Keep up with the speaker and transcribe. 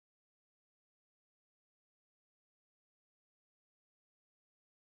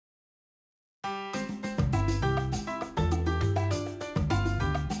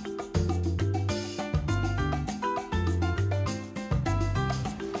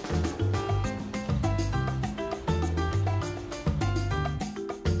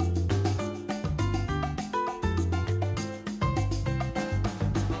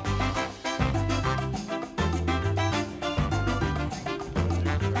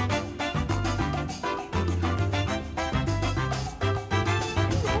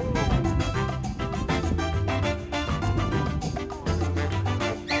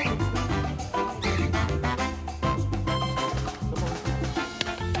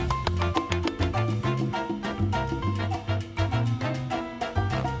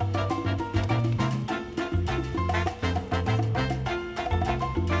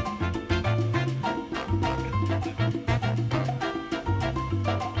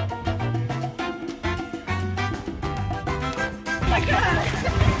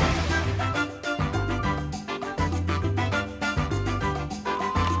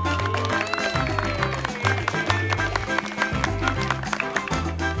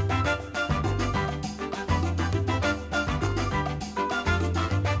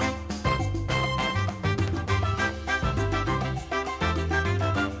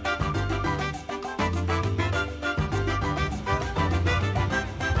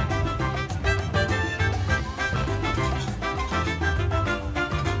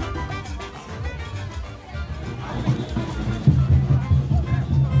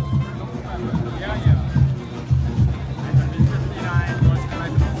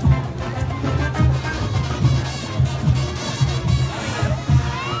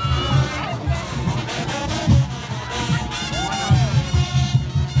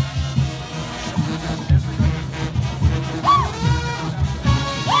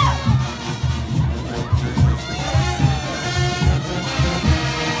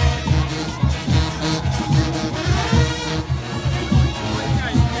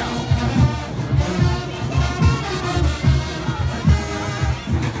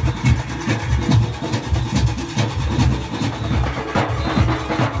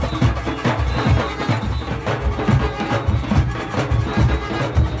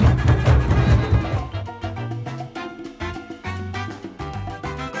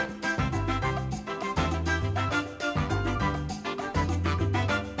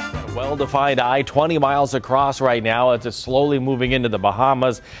Well-defined I-20 miles across right now. It's slowly moving into the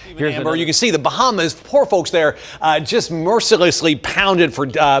Bahamas. Here's Amber, you can see the Bahamas, poor folks there, just mercilessly pounded for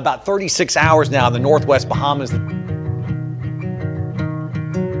about 36 hours now in the northwest Bahamas.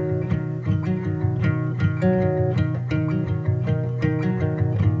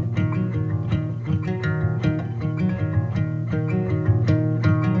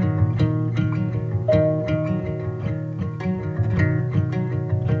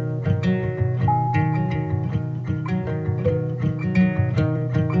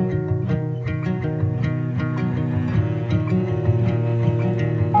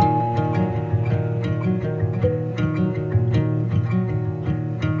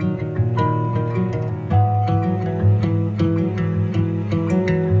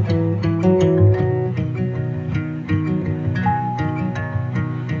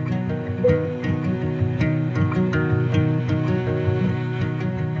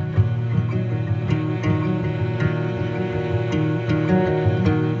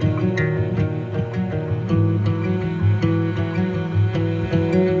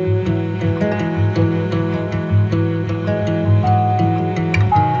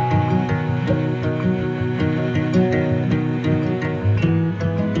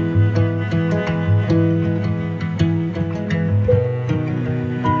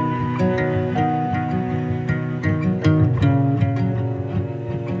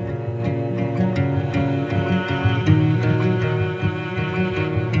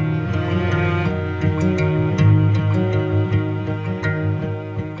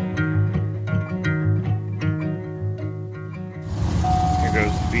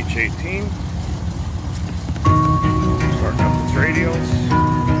 Goes the Beech 18. Starting up its radials.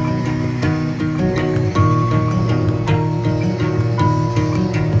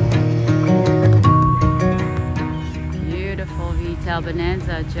 Beautiful VTEL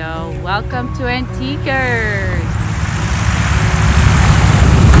Bonanza, Joe. Welcome to Antiquers.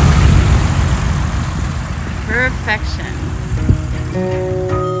 Perfection.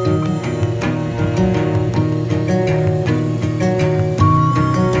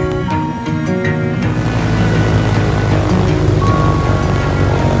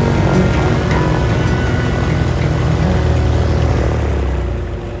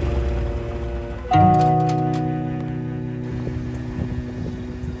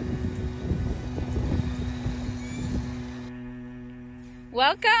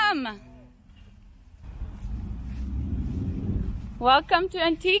 Welcome! Welcome to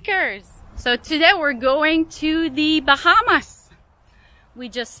Antiquers. So today we're going to the Bahamas. We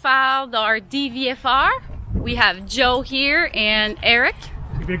just filed our DVFR. We have Joe here and Eric.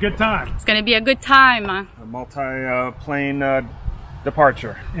 It's gonna be a good time. It's gonna be a good time. A multi-plane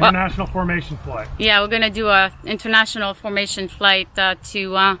departure. International formation flight. Yeah, we're gonna do a international formation flight to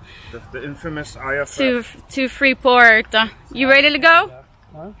the infamous IFF. to Freeport. You ready to go?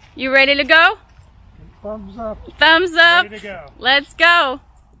 Huh? You ready to go? Thumbs up. Thumbs up. Ready to go. Let's go.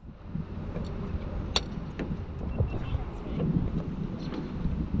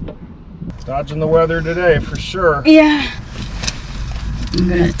 Dodging the weather today for sure. Yeah. I'm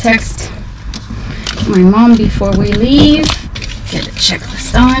gonna text my mom before we leave. Get the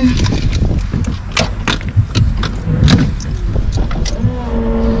checklist on.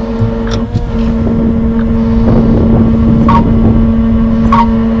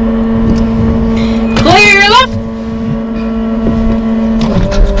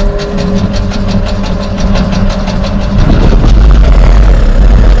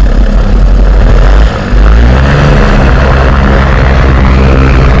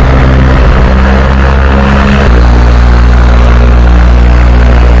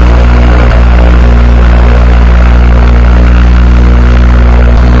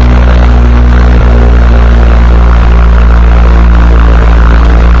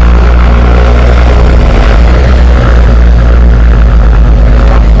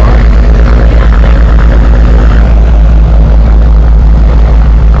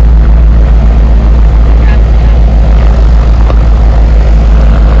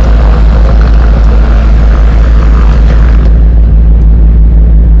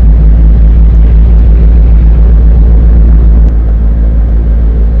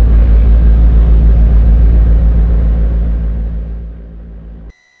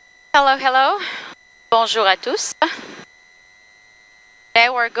 Hello, hello. Bonjour à tous. Today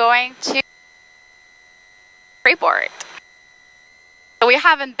we're going to Freeport. So we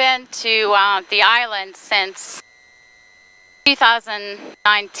haven't been to the island since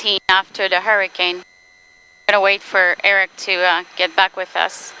 2019 after the hurricane. I'm gonna wait for Eric to get back with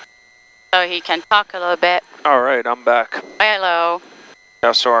us so he can talk a little bit. All right, I'm back. Hello.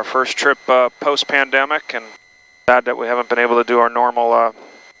 Yeah, so our first trip post-pandemic, and sad that we haven't been able to do our normal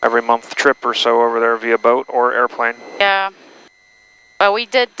every month trip or so over there via boat or airplane. Yeah. Well, we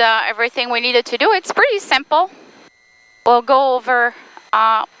did everything we needed to do. It's pretty simple. We'll go over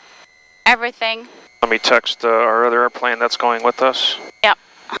everything. Let me text our other airplane that's going with us. Yep.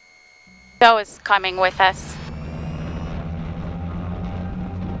 Joe is coming with us.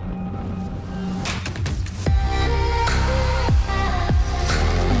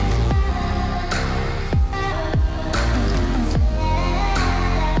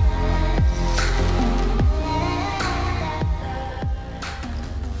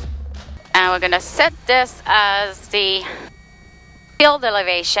 And we're gonna set this as the field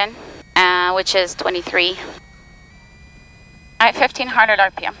elevation, which is 23 at 1500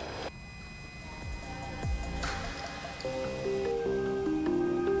 RPM.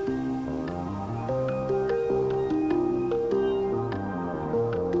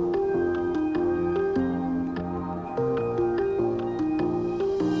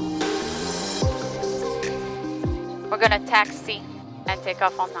 We're gonna taxi and take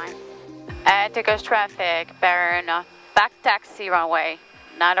off on 9. Anti-coast traffic, Baron, back taxi runway,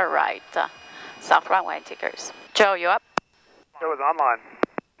 not a right, south runway, Anti-coast. Joe, you up? It was online.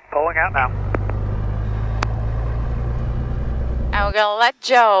 Pulling out now. And we're gonna let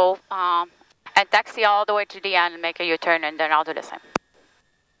Joe and taxi all the way to the end and make a U-turn, and then I'll do the same.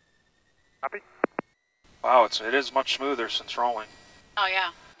 Copy. Wow, it is much smoother since rolling. Oh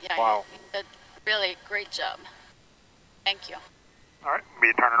yeah, yeah. Wow. You did really great job. Thank you. All right,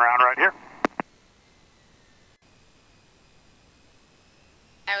 be turning around right here.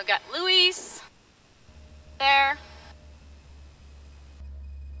 And we got Luis there.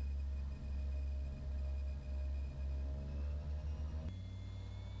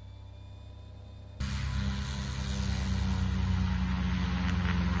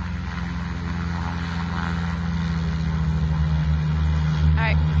 All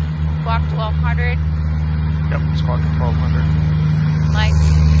right, squawk 1200. Yep, squawk 1200. Lights.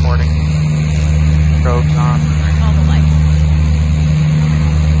 Boarding. Strobes on. Turn all the lights.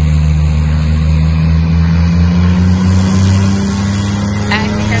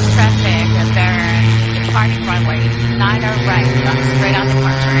 Anti-coast traffic, Baron, departing runway, 9 or right, straight on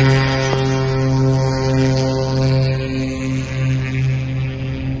departure.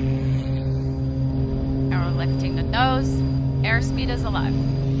 And we're lifting the nose, airspeed is alive.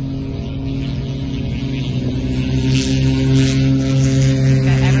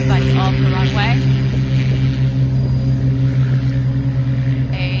 Got everybody off the runway.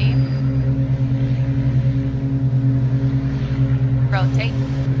 Rotate.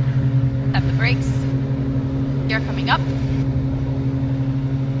 Tap the brakes. You're coming up.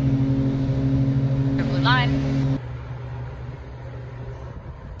 Your blue line.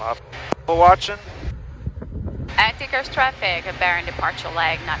 People watching. Anti-coast traffic, a Baron departure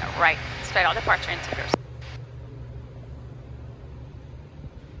leg, not a right. Straight on departure, anti-coast.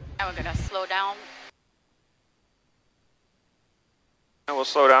 And we're gonna slow down. And we'll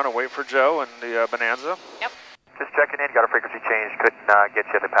slow down and wait for Joe and the Bonanza. Yep. Just checking in, got a frequency change, couldn't get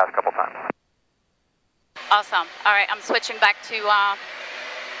you the past couple times. Awesome. All right, I'm switching back to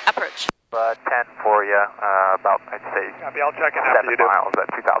approach. 10 for you, about, I'd say, Copy, I'll check in 7 miles at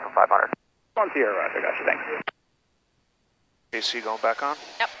 2,500. On to your right, I got you, thanks. AC going back on?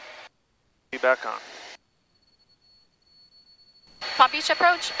 Yep. Be back on. Palm Beach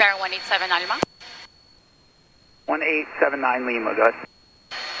approach, Baron 187 Lima. 1879 Lima, go ahead.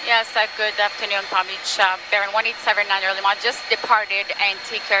 Yes, good afternoon, Palm Beach. Baron 1879 Lima just departed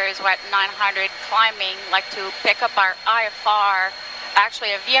Antiquers. We're at 900 climbing. Like to pick up our IFR,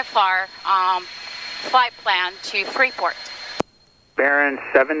 actually a VFR flight plan to Freeport. Baron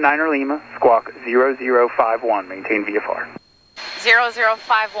 79 Lima, squawk 0051, maintain VFR.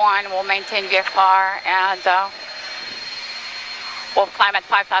 0051 will maintain VFR, and we'll climb at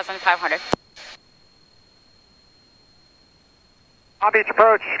 5,500. Palm Beach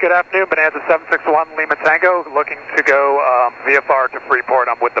approach, good afternoon, Bonanza 761 Lima Tango, looking to go VFR to Freeport,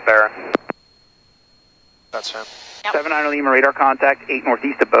 I'm with the Baron. That's him. Yep. 79 Lima radar contact, 8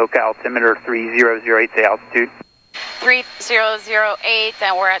 northeast of Boca, altimeter 3008, say altitude. 3008,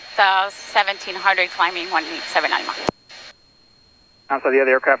 and we're at 1,700 climbing 179 Lima. Outside the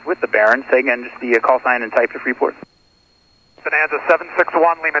other aircraft with the Baron. Say again, just the call sign and type to Freeport. Bonanza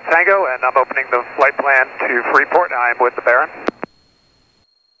 761 Lima Tango, and I'm opening the flight plan to Freeport. I'm with the Baron.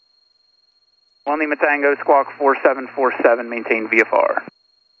 1 Lima Tango, squawk 4747, maintain VFR.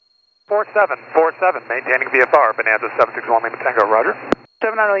 4747, maintaining VFR, Bonanza 761 Lima Tango, roger.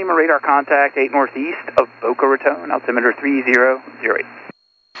 79 Lima, radar contact, 8 northeast of Boca Raton, altimeter 3008.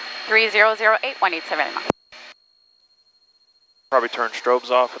 3008, 187 Lima. Probably turn strobes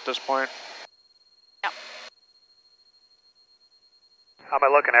off at this point. Yep. How am I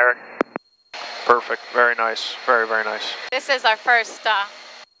looking, Eric? Perfect. Very nice. Very, very nice. This is our first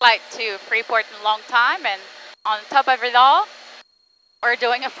flight to Freeport in a long time, and on top of it all, we're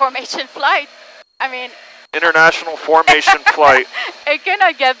doing a formation flight. I mean... International formation flight. It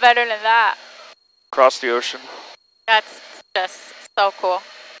cannot get better than that. Across the ocean. That's just so cool.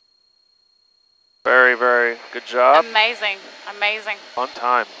 Very, very good job. Amazing. Amazing. Fun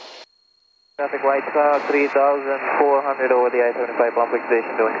time. Traffic lights 3,400 over the I-75 pumping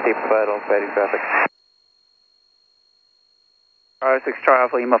station doing steep on ferry traffic. 6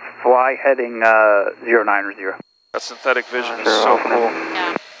 Charlie Lima, fly heading 090. That synthetic vision is so cool.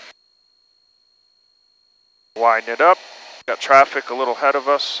 Yeah. Widen it up. Got traffic a little ahead of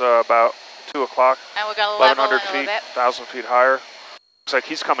us, about 2 o'clock. And we're going to level 1,100 it a little feet, bit. 1,000 feet higher. Looks like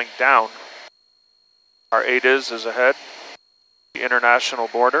he's coming down. Our ADIS is ahead. The international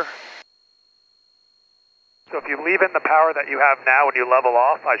border. So if you leave in the power that you have now and you level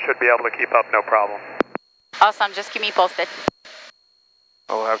off, I should be able to keep up, no problem. Awesome. Just keep me posted.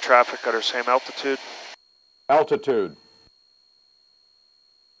 We'll have traffic at our same altitude. Altitude.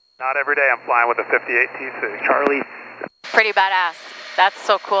 Not every day I'm flying with a 58 TC. Charlie. Pretty badass. That's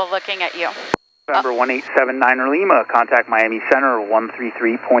so cool looking at you. November 1879 Lima, contact Miami Center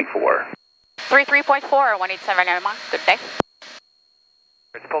 133.4. 33.4, 187 Lima. Good day.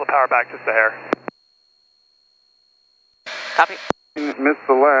 Let's pull the power back just a hair. Copy. Missed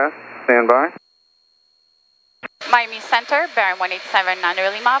the last. Stand by. Miami Center, Baron 1879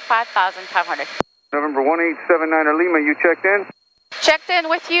 Lima, 5,500. November 1879 Lima, you checked in? Checked in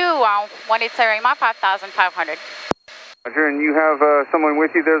with you, 187 Lima, 5,500. Roger, and you have someone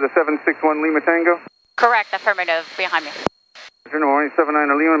with you there, the 761 Lima Tango? Correct, affirmative, behind me. Roger, 1879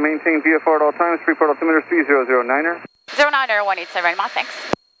 Lima, maintain VFR at all times, Freeport altimeter 3009er. 09er, 187 Lima, thanks.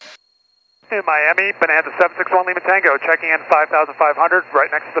 In Miami, Bonanza 761 Lima Tango, checking in 5,500, right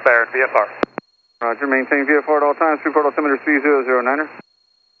next to the Baron, VFR. Roger, maintain VFR at all times, Freeport altimeter 3009er.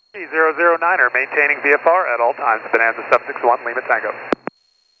 3009er, maintaining VFR at all times, Bonanza 761 Lima Tango.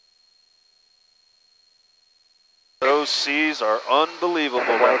 Those seas are unbelievable.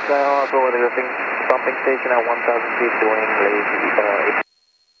 Lights also over the pumping station at 1,000 feet doing lazy.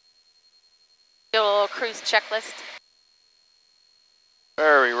 Do a little cruise checklist.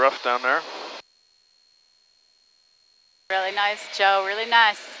 Very rough down there. Really nice, Joe, really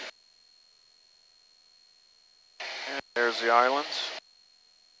nice. And there's the islands.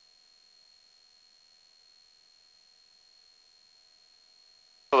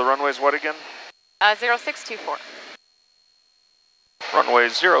 So the runway's what again? 0624. Runway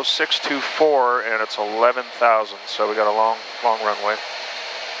 0624, and it's 11,000, so we got a long runway.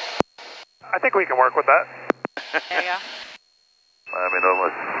 I think we can work with that. There you go. Miami Nova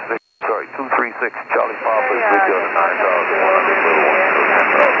 236 Charlie Papa is with you on the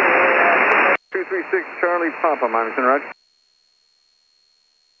 9,000. 236 Charlie Papa, Miami Center, Roger.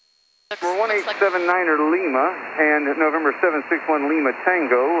 We're 1879er Lima and November 761 Lima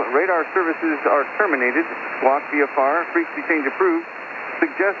Tango. Radar services are terminated. Squawk VFR. Frequency change approved.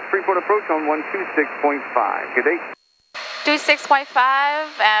 Suggest Freeport approach on 126.5. Good day.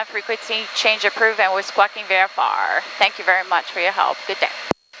 26.5, frequency change approved, and we're squawking VFR. Thank you very much for your help. Good day.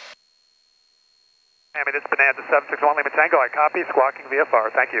 Miami, this is Bonanza 761 Lima Tango. I copy, squawking VFR.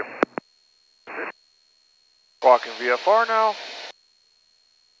 Thank you. Squawking VFR now.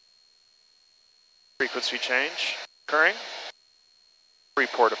 Frequency change occurring.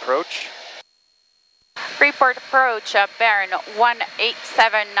 Freeport approach. Freeport approach, Baron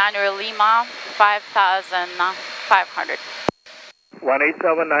 1879 Lima, 5,500.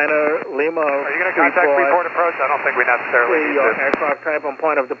 1879er Lima. Are you going to contact Freeport approach? I don't think we necessarily need your to. aircraft type and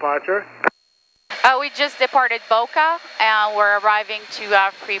point of departure. We just departed Boca, and we're arriving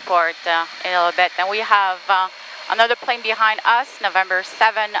to Freeport in a little bit. And we have another plane behind us, November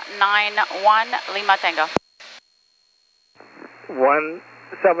 791 Lima Tango.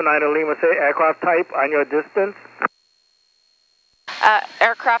 179er Lima, say aircraft type and your distance.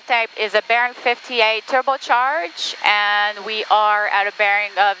 Aircraft type is a Baron 58 turbocharge, and we are at a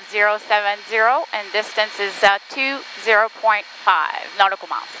bearing of 070, and distance is 20.5 nautical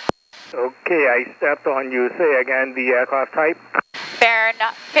miles. Okay, I stepped on you. Say again the aircraft type. Baron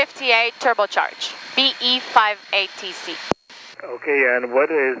 58 turbocharge, BE58TC. Okay, and what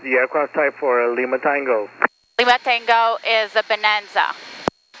is the aircraft type for Lima Tango? Lima Tango is a Bonanza.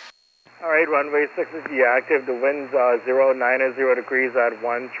 All right, runway 6 is active. The winds are 090 degrees at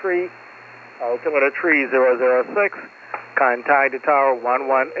 13. Altimeter 3006. Contact the tower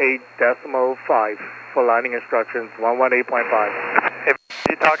 118.5. For landing instructions 118.5. If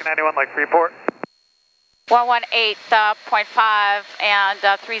you talking to anyone like Freeport? 118.5 and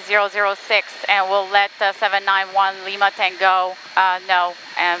 3006, and we'll let 791 Lima Tango know,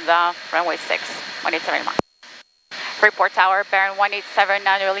 and runway 6, 187 miles. Freeport Tower, Baron 187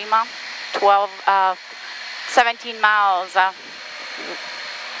 Lima, 17 miles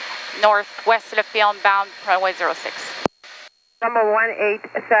northwest of the field, bound runway 06. Number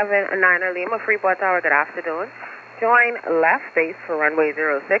 187 Lima, Freeport Tower, good afternoon. Join left base for runway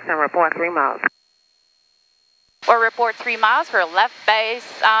 06 and report 3 miles. Or report 3 miles for left base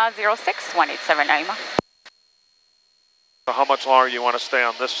 06, 187 Lima. So how much longer you want to stay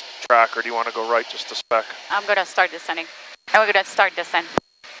on this track, or do you want to go right just a spec? I'm going to start descending. And we're going to start descent.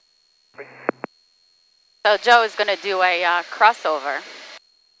 So Joe is going to do a crossover.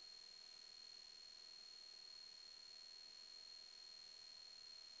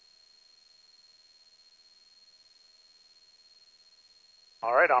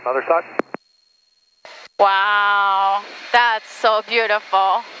 All right, on the other side. Wow, that's so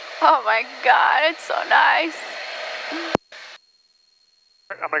beautiful. Oh my God, it's so nice.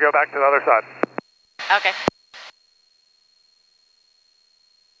 I'm going to go back to the other side. Okay.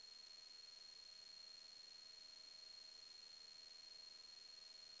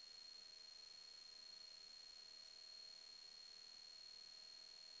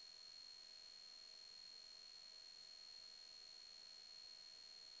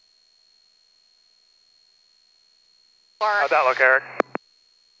 How'd that look, Eric?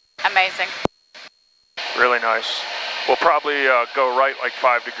 Amazing. Really nice. We'll probably go right like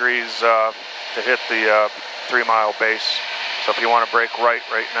 5 degrees to hit the 3 mile base. So if you want to break right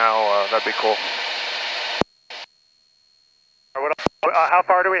now, that'd be cool. How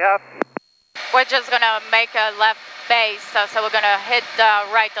far do we have? We're just going to make a left base, so we're going to hit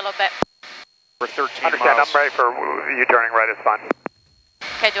right a little bit. We're 13 Understand, miles. I'm ready for you turning right, it's fine.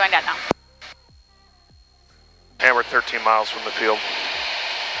 Okay, doing that now. And we're 13 miles from the field.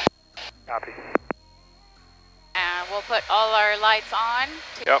 Copy. And we'll put all our lights on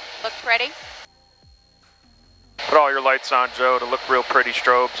to look pretty. Put all your lights on, Joe, to look real pretty.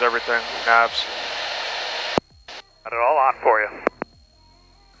 Strobes, everything, navs. Got it all on for you.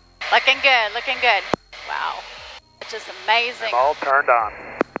 Looking good, looking good. Wow, it's just amazing. I'm all turned on.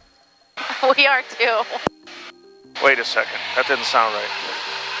 We are too. Wait a second, that didn't sound right.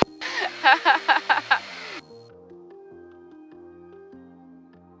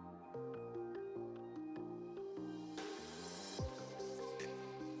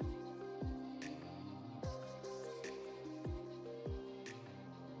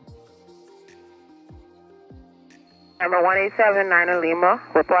 Number 187 Lima,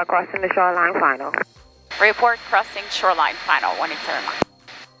 report crossing the shoreline final. Report crossing shoreline final, 187 miles.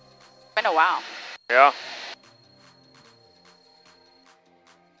 It's been a while. Yeah.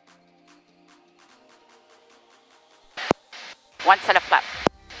 One set of flap.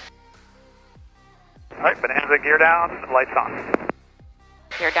 All right, Bonanza, gear down, lights on.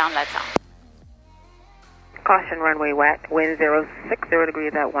 Gear down, lights on. Caution runway wet, wind 060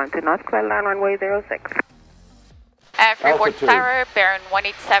 degrees at 12 knots, clear line runway 06. At Freeport Altitude. Tower, Baron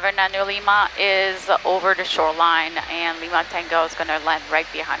 187 New Lima is over the shoreline, and Lima Tango is going to land right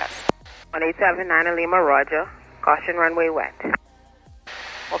behind us. 187 Lima, roger. Caution runway wet.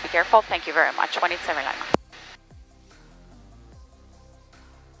 We'll be careful. Thank you very much. 187 Lima.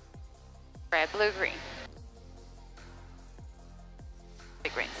 Red, blue, green.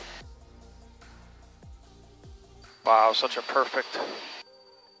 Big greens. Wow, such a perfect.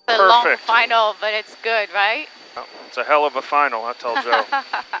 It's a long final, but it's good, right? Oh, it's a hell of a final, I tell Joe.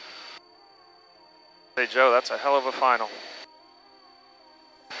 Hey Joe, that's a hell of a final.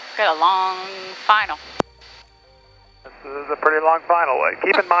 Got a long final. This is a pretty long final.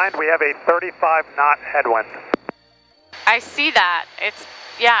 Keep in mind, we have a 35 knot headwind. I see that.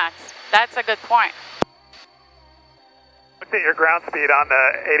 That's a good point. Looked at your ground speed on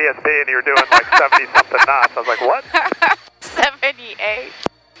the ADSB and you were doing like 70 something knots. I was like, what? 78.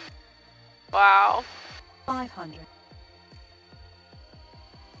 Wow. 500.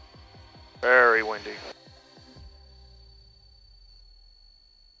 windy.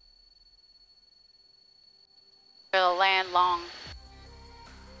 We'll land long.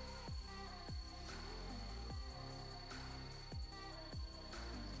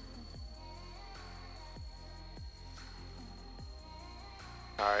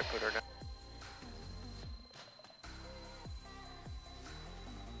 All right, put her down.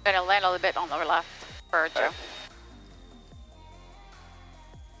 Gonna land a little bit on the left for Joe. Okay.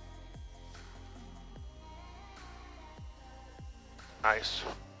 Nice.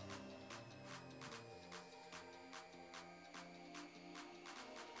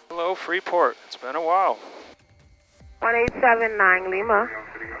 Hello, Freeport. It's been a while. 1879 Lima.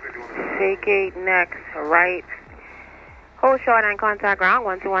 Vacate next, right. Hold short and contact ground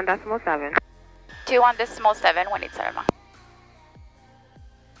 121.7. 21.7, 187.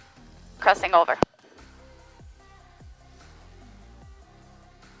 Crossing over.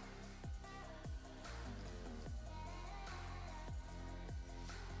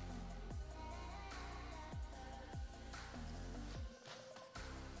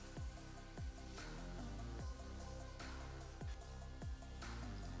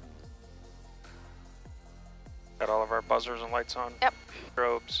 Got all of our buzzers and lights on? Yep.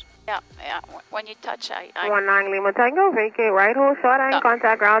 Strobes. Yeah. When you touch, I 19 Lima Tango, vacate right, hold short and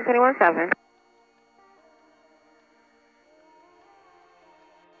contact ground 21.7.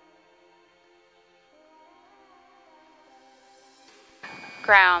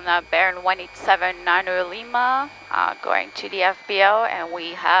 ground Baron 1879 Lima, going to the FBO, and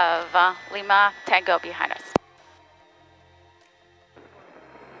we have Lima Tango behind us.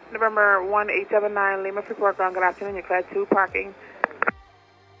 November 1879 Lima, Freeport ground, good afternoon, you're clear 2 parking.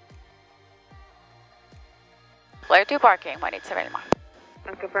 Clear 2 parking, 187 Lima.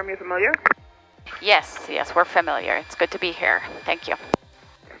 And confirm you're familiar? Yes, we're familiar. It's good to be here. Thank you.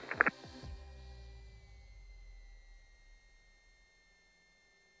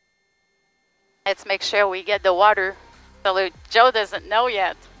 Let's make sure we get the water salute. Joe doesn't know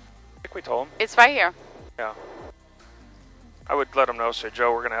yet. I think we told him. It's right here. Yeah. I would let him know, say,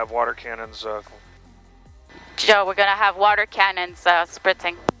 Joe, we're going to have water cannons. Joe, we're going to have water cannons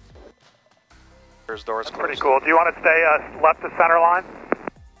spritzing. There's doors That's closed. pretty cool. Do you want to stay left of center line?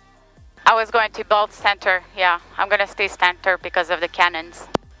 I was going to bolt center. Yeah, I'm going to stay center because of the cannons.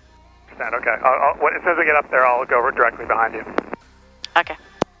 Stand, okay. As soon as we get up there, I'll go over directly behind you. Okay.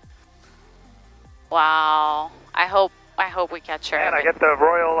 Wow. I hope we catch her. And I get the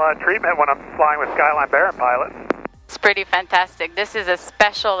royal treatment when I'm flying with Skyline Baron Pilot. It's pretty fantastic. This is a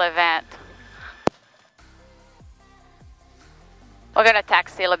special event. We're going to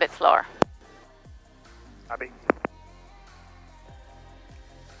taxi a little bit slower. Copy.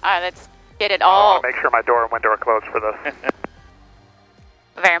 Alright, let's get it all. I want to make sure my door and window are closed for this.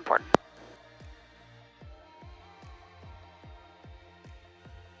 Very important.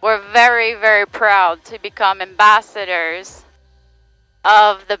 We're very, very proud to become ambassadors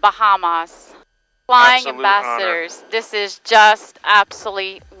of the Bahamas. Flying Absolute ambassadors. honor. This is just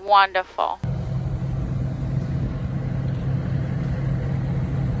absolutely wonderful.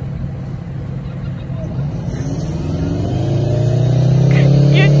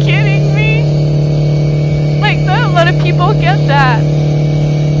 You're kidding me? Like, not a lot of people get that.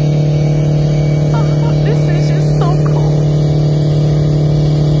 Oh, this is just so cool.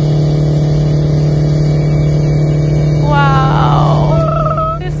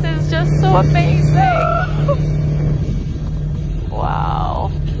 Wow. This is just so amazing.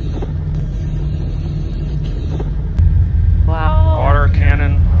 Wow. Wow. Water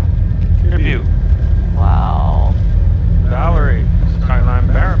cannon tribute. Wow. Valerie, Skyline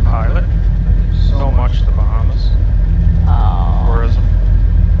Baron Pilot. So much to Bahamas. Oh. Tourism.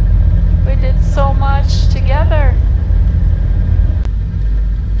 We did so much together.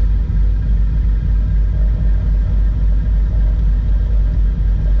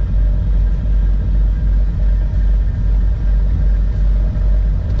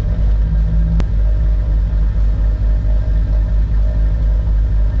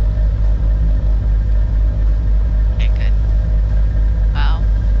 Okay, good. Wow.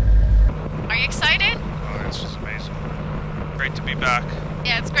 Are you excited? Oh, it's just amazing. Great to be back.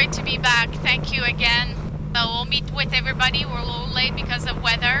 Yeah, it's great to be back. Thank you again. So we'll meet with everybody. We're a little late because of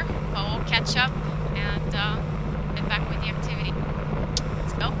weather, but we'll catch up and get back with the activity.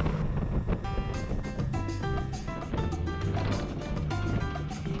 Let's go.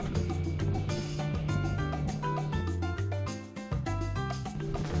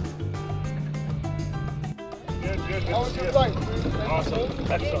 Good. How was your flight?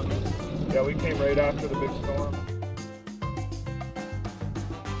 Awesome. Excellent. Yeah, we came right after the big storm.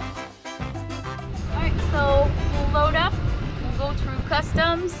 load up. We'll go through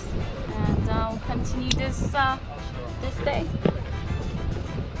customs and we'll continue this this day.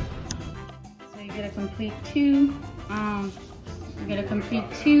 So you're gonna complete two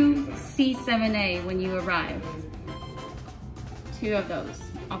C7A when you arrive. 2 of those.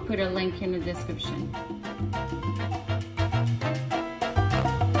 I'll put a link in the description.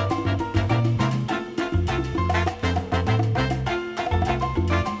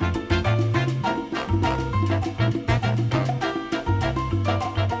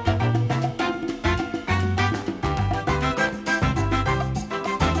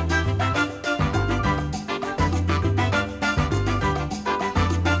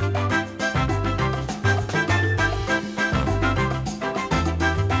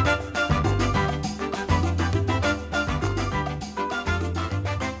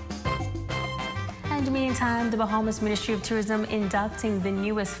 The Bahamas Ministry of Tourism inducting the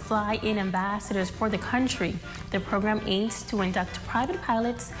newest fly-in ambassadors for the country. The program aims to induct private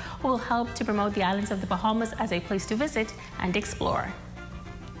pilots who will help to promote the islands of the Bahamas as a place to visit and explore.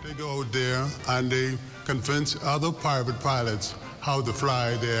 They go out there and they convince other private pilots how to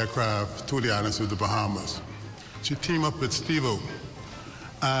fly the aircraft to the islands of the Bahamas. She teamed up with Steve-O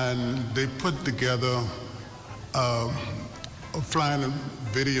and they put together a flying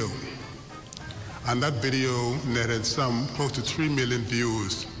video. And that video netted some close to 3 million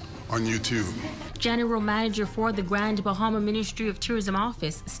views on YouTube. General Manager for the Grand Bahama Ministry of Tourism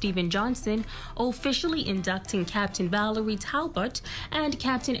Office, Stephen Johnson, officially inducting Captain Valerie Talbot and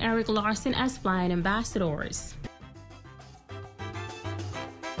Captain Eric Larson as flying ambassadors.